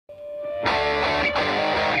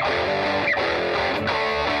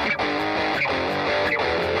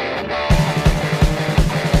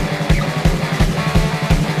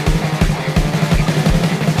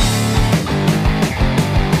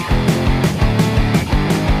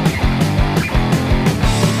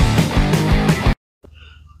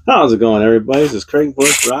How's it going, everybody? This is Craig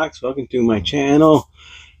Bush Rocks. Welcome to my channel.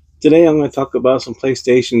 Today I'm going to talk about some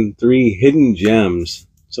PlayStation 3 hidden gems.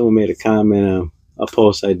 Someone made a comment on a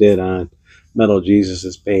post I did on Metal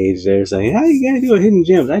Jesus' page there saying, how you guys do hidden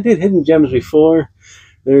gems? I did hidden gems before.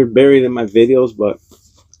 They're buried in my videos, but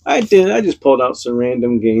I just pulled out some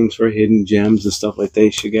random games for hidden gems and stuff like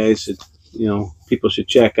that. You guys should, people should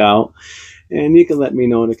check out. And you can let me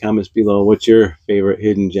know in the comments below what your favorite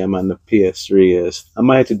hidden gem on the PS3 is. I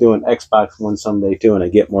might have to do an Xbox one someday too, and I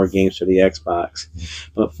get more games for the Xbox.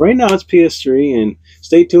 But for right now, it's PS3, and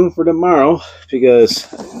stay tuned for tomorrow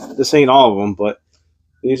because this ain't all of them, but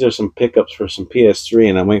these are some pickups for some PS3,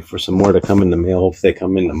 and I'm waiting for some more to come in the mail. Hopefully they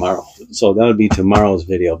come in tomorrow. So that'll be tomorrow's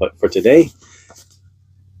video. But for today,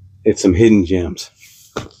 it's some hidden gems.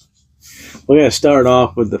 We're going to start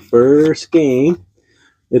off with the first game.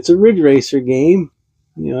 It's a Ridge Racer game.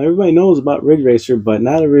 Everybody knows about Ridge Racer, but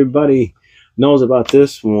not everybody knows about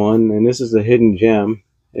this one. And this is a hidden gem.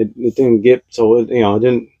 It didn't get it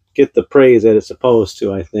didn't get the praise that it's supposed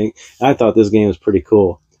to. I think I thought this game was pretty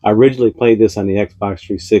cool. I originally played this on the Xbox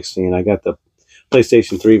 360, and I got the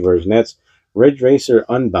PlayStation 3 version. That's Ridge Racer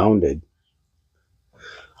Unbounded.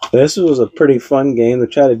 This was a pretty fun game to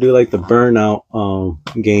try to do like the Burnout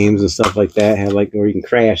games and stuff like that. Have like where you can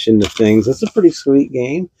crash into things. It's a pretty sweet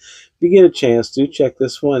game. If you get a chance to check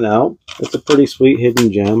this one out, it's a pretty sweet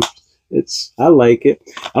hidden gem. I like it.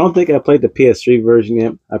 I don't think I played the PS3 version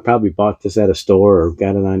yet. I probably bought this at a store or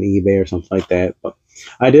got it on eBay or something like that. But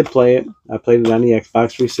I did play it. I played it on the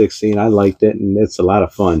Xbox 360 and I liked it, and it's a lot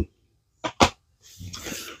of fun.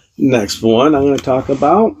 Next one I'm going to talk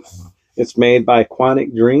about. It's made by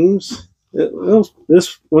Quantic Dreams.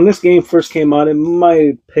 When this game first came out, it might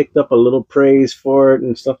have picked up a little praise for it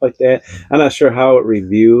and stuff like that. I'm not sure how it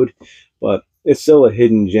reviewed, but it's still a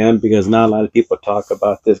hidden gem because not a lot of people talk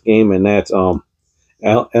about this game, and that's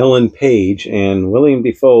Ellen Page and William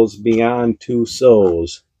Dafoe's Beyond Two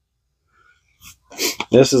Souls.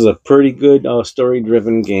 This is a pretty good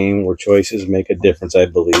story-driven game where choices make a difference, I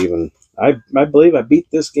believe. And I believe I beat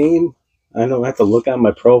this game. I don't have to look at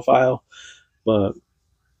my profile, but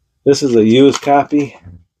this is a used copy.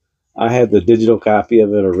 I had the digital copy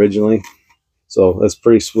of it originally, so that's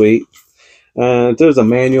pretty sweet. There's a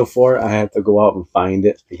manual for it. I have to go out and find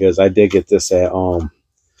it because I did get this at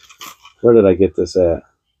where did I get this at?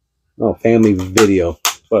 Oh, Family Video.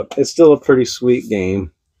 But it's still a pretty sweet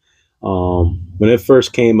game. When it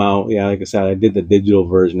first came out, yeah, like I said, I did the digital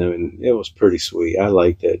version of it, and it was pretty sweet. I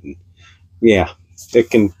liked it. And yeah, it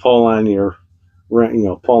can pull on your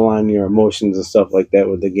emotions and stuff like that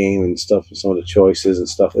with the game and stuff, and some of the choices and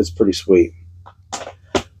stuff. It's pretty sweet.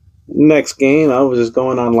 Next game, I was just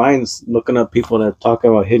going online looking up people that talk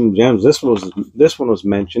about hidden gems. This one was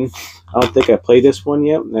mentioned. I don't think I played this one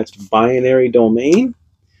yet. And that's Binary Domain.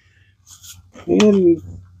 And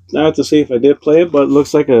I have to see if I did play it, but it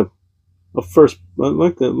looks like a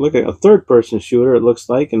third person shooter. It looks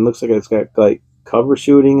like, and looks like it's got like cover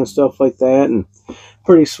shooting and stuff like that, and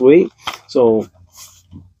pretty sweet. So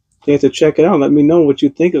you have to check it out. Let me know what you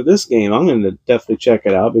think of this game. I'm going to definitely check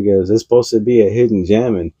it out because it's supposed to be a hidden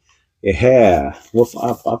gem, and yeah,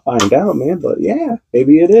 I'll find out, man. But yeah,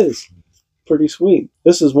 maybe it is pretty sweet.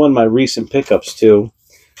 This is one of my recent pickups too,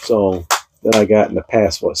 so that I got in the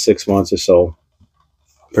past 6 months or so.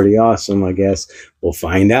 Pretty awesome, I guess. We'll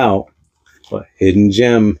find out. But hidden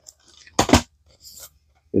gem. The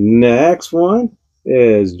next one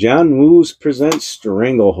is John Woo's presents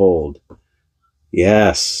Stranglehold.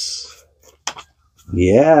 Yes.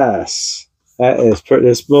 This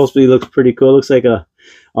mostly looks pretty cool. Looks like a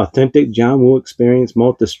authentic John Woo experience,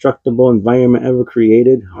 most destructible environment ever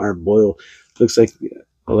created. Hard boiled. Looks like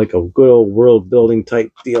a good old world building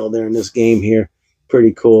type deal there in this game here.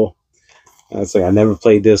 Pretty cool. It's like I never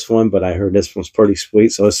played this one, but I heard this one's pretty sweet.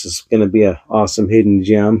 So this is going to be an awesome hidden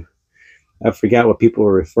gem. I forgot what people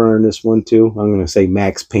were referring this one to. I'm going to say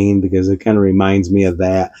Max Payne because it kind of reminds me of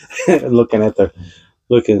that. looking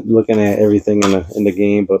at everything in the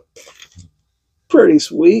game, but pretty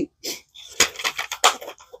sweet.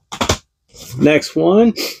 Next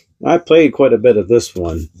one, I played quite a bit of this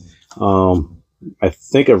one. I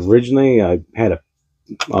think originally I had a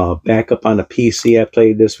backup on the PC I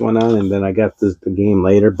played this one on, and then I got the game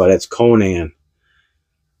later, but it's Conan.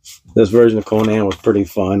 This version of Conan was pretty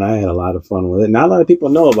fun. I had a lot of fun with it. Not a lot of people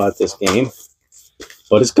know about this game,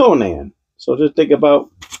 but it's Conan. So just think about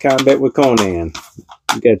combat with Conan.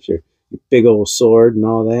 You got your big old sword and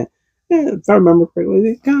all that. Yeah, if I remember correctly,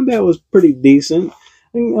 the combat was pretty decent.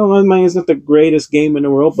 It's not the greatest game in the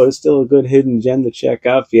world, but it's still a good hidden gem to check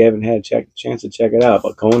out if you haven't had a chance to check it out.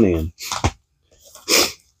 But Conan.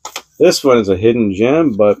 This one is a hidden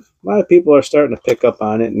gem, but a lot of people are starting to pick up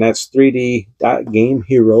on it, and that's 3D Dot Game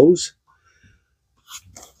Heroes.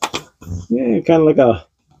 Yeah, kind of like a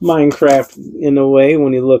Minecraft in a way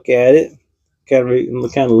when you look at it. Kind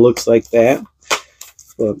of looks like that,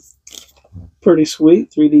 but pretty sweet.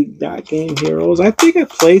 3D Dot Game Heroes. I think I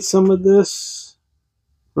played some of this.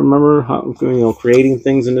 Remember how, creating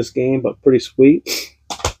things in this game, but pretty sweet.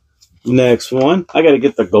 Next one, I got to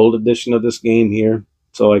get the gold edition of this game here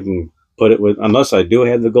so I can put it with. Unless I do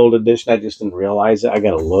have the gold edition, I just didn't realize it. I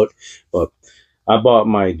got to look, but I bought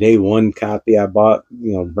my day one copy. I bought,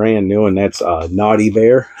 brand new, and that's Naughty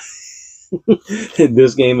Bear.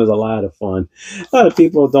 This game is a lot of fun. A lot of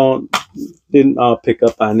people didn't pick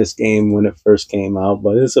up on this game when it first came out,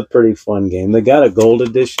 but it's a pretty fun game. They got a gold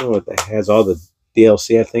edition that has all the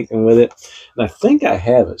DLC, I think, with it, and I think I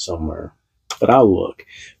have it somewhere, but I'll look.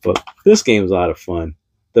 But this game is a lot of fun.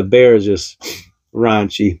 The bear is just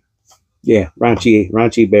raunchy. Yeah,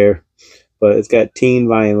 raunchy bear. But it's got teen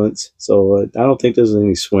violence, so I don't think there's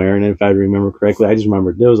any swearing. If I remember correctly, I just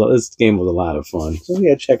remember this game was a lot of fun. So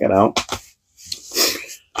yeah, check it out.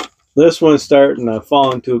 This one's starting to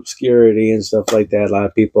fall into obscurity and stuff like that. A lot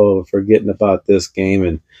of people are forgetting about this game,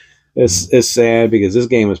 and it's sad because this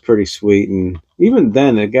game was pretty sweet. And even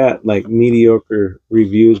then, it got like mediocre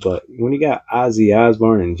reviews. But when you got Ozzy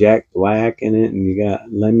Osbourne and Jack Black in it, and you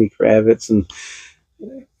got Lenny Kravitz, and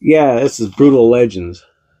yeah, this is Brutal Legends.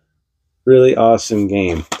 Really awesome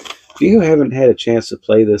game. If you haven't had a chance to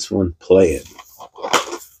play this one, play it.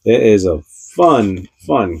 It is a fun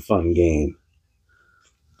game.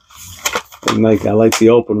 And I like the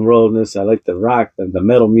open worldness. I like the rock, the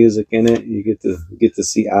metal music in it. You get to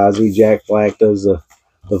see Ozzy. Jack Black does the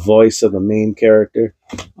voice of the main character.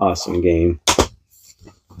 Awesome game.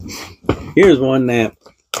 Here's one that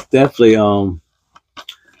definitely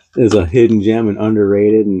is a hidden gem and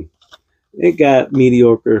underrated, and it got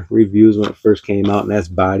mediocre reviews when it first came out, and that's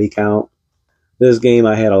Body Count. This game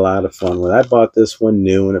I had a lot of fun with. I bought this one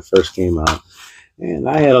new when it first came out, and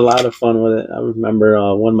I had a lot of fun with it. I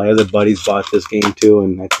remember one of my other buddies bought this game too,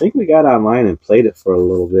 and I think we got online and played it for a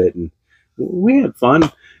little bit, and we had fun.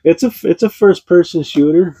 It's a first-person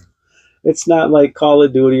shooter. It's not like Call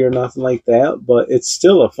of Duty or nothing like that, but it's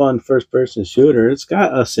still a fun first-person shooter. It's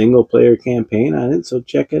got a single-player campaign on it, so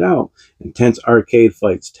check it out. Intense arcade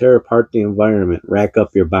fights, tear apart the environment, rack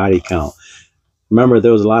up your body count. Remember,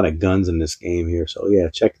 there was a lot of guns in this game here, so yeah,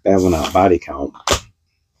 check that one out, Body Count.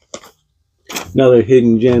 Another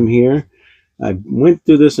hidden gem here. I went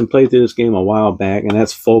through this and played through this game a while back, and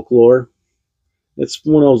that's Folklore. It's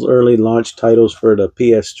one of those early launch titles for the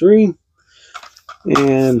PS3,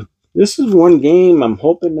 and this is one game I'm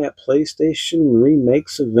hoping that PlayStation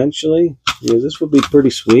remakes eventually. Yeah, this would be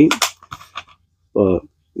pretty sweet. But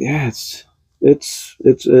yeah,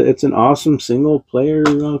 it's an awesome single player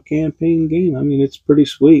campaign game. I mean, it's pretty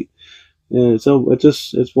sweet. And so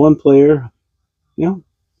it's one player.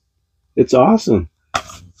 It's awesome.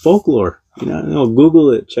 Folklore.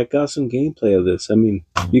 Google it. Check out some gameplay of this. I mean,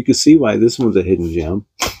 you can see why this one's a hidden gem.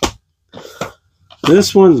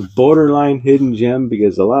 This one's borderline hidden gem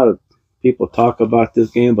because a lot of people talk about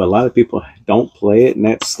this game, but a lot of people don't play it, and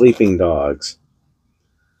that's Sleeping Dogs.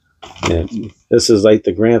 And this is like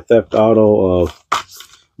the Grand Theft Auto of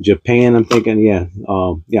Japan, I'm thinking.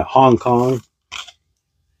 Hong Kong,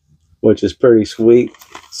 which is pretty sweet.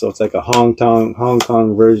 So it's like a Hong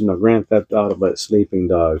Kong version of Grand Theft Auto, but Sleeping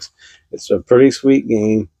Dogs. It's a pretty sweet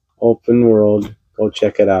game, open world. Go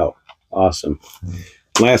check it out. Awesome.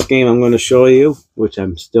 Last game I'm going to show you, which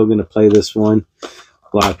I'm still going to play this one. A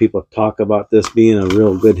lot of people talk about this being a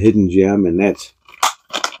real good hidden gem, and that's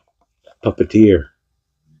Puppeteer.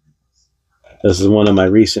 This is one of my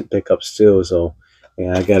recent pickups too, so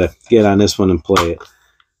yeah, I got to get on this one and play it.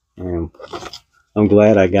 And I'm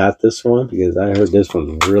glad I got this one because I heard this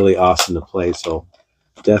one's really awesome to play, so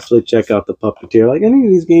definitely check out the Puppeteer. Like any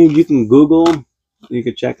of these games, you can Google them. You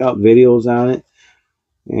can check out videos on it,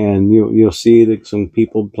 and you'll see that some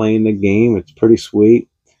people playing the game. It's pretty sweet,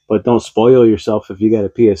 but don't spoil yourself if you got a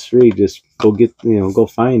PS3. Just go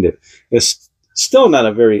find it. It's still not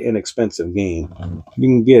a very inexpensive game. You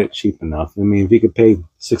can get it cheap enough. I mean, if you could pay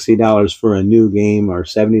 $60 for a new game or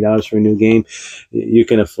 $70 for a new game, you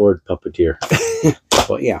can afford Puppeteer.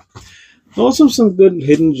 But yeah, those are some good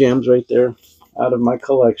hidden gems right there out of my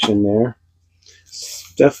collection there.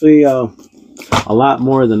 Definitely a lot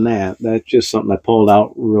more than that. That's just something I pulled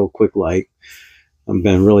out real quick. Like, I've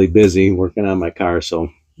been really busy working on my car, so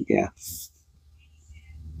yeah.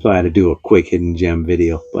 So I had to do a quick hidden gem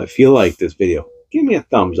video. But if you like this video, give me a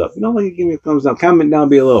thumbs up. Give me a thumbs up. Comment down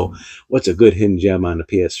below what's a good hidden gem on the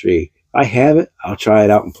PS3. I have it. I'll try it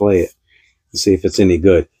out and play it and see if it's any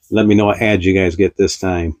good. Let me know what ads you guys get this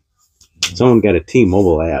time. Someone got a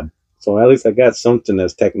T-Mobile ad, so at least I got something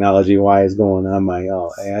that's technology-wise going on my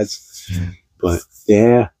ads. But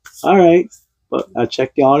yeah, all right. But I'll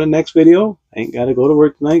check y'all in the next video. I ain't got to go to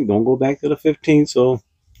work tonight. Don't go back to the 15th, so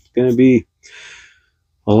it's gonna be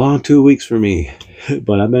a long 2 weeks for me.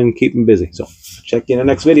 But I've been keeping busy, so check you in the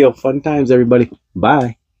next video. Fun times, everybody.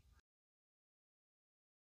 Bye.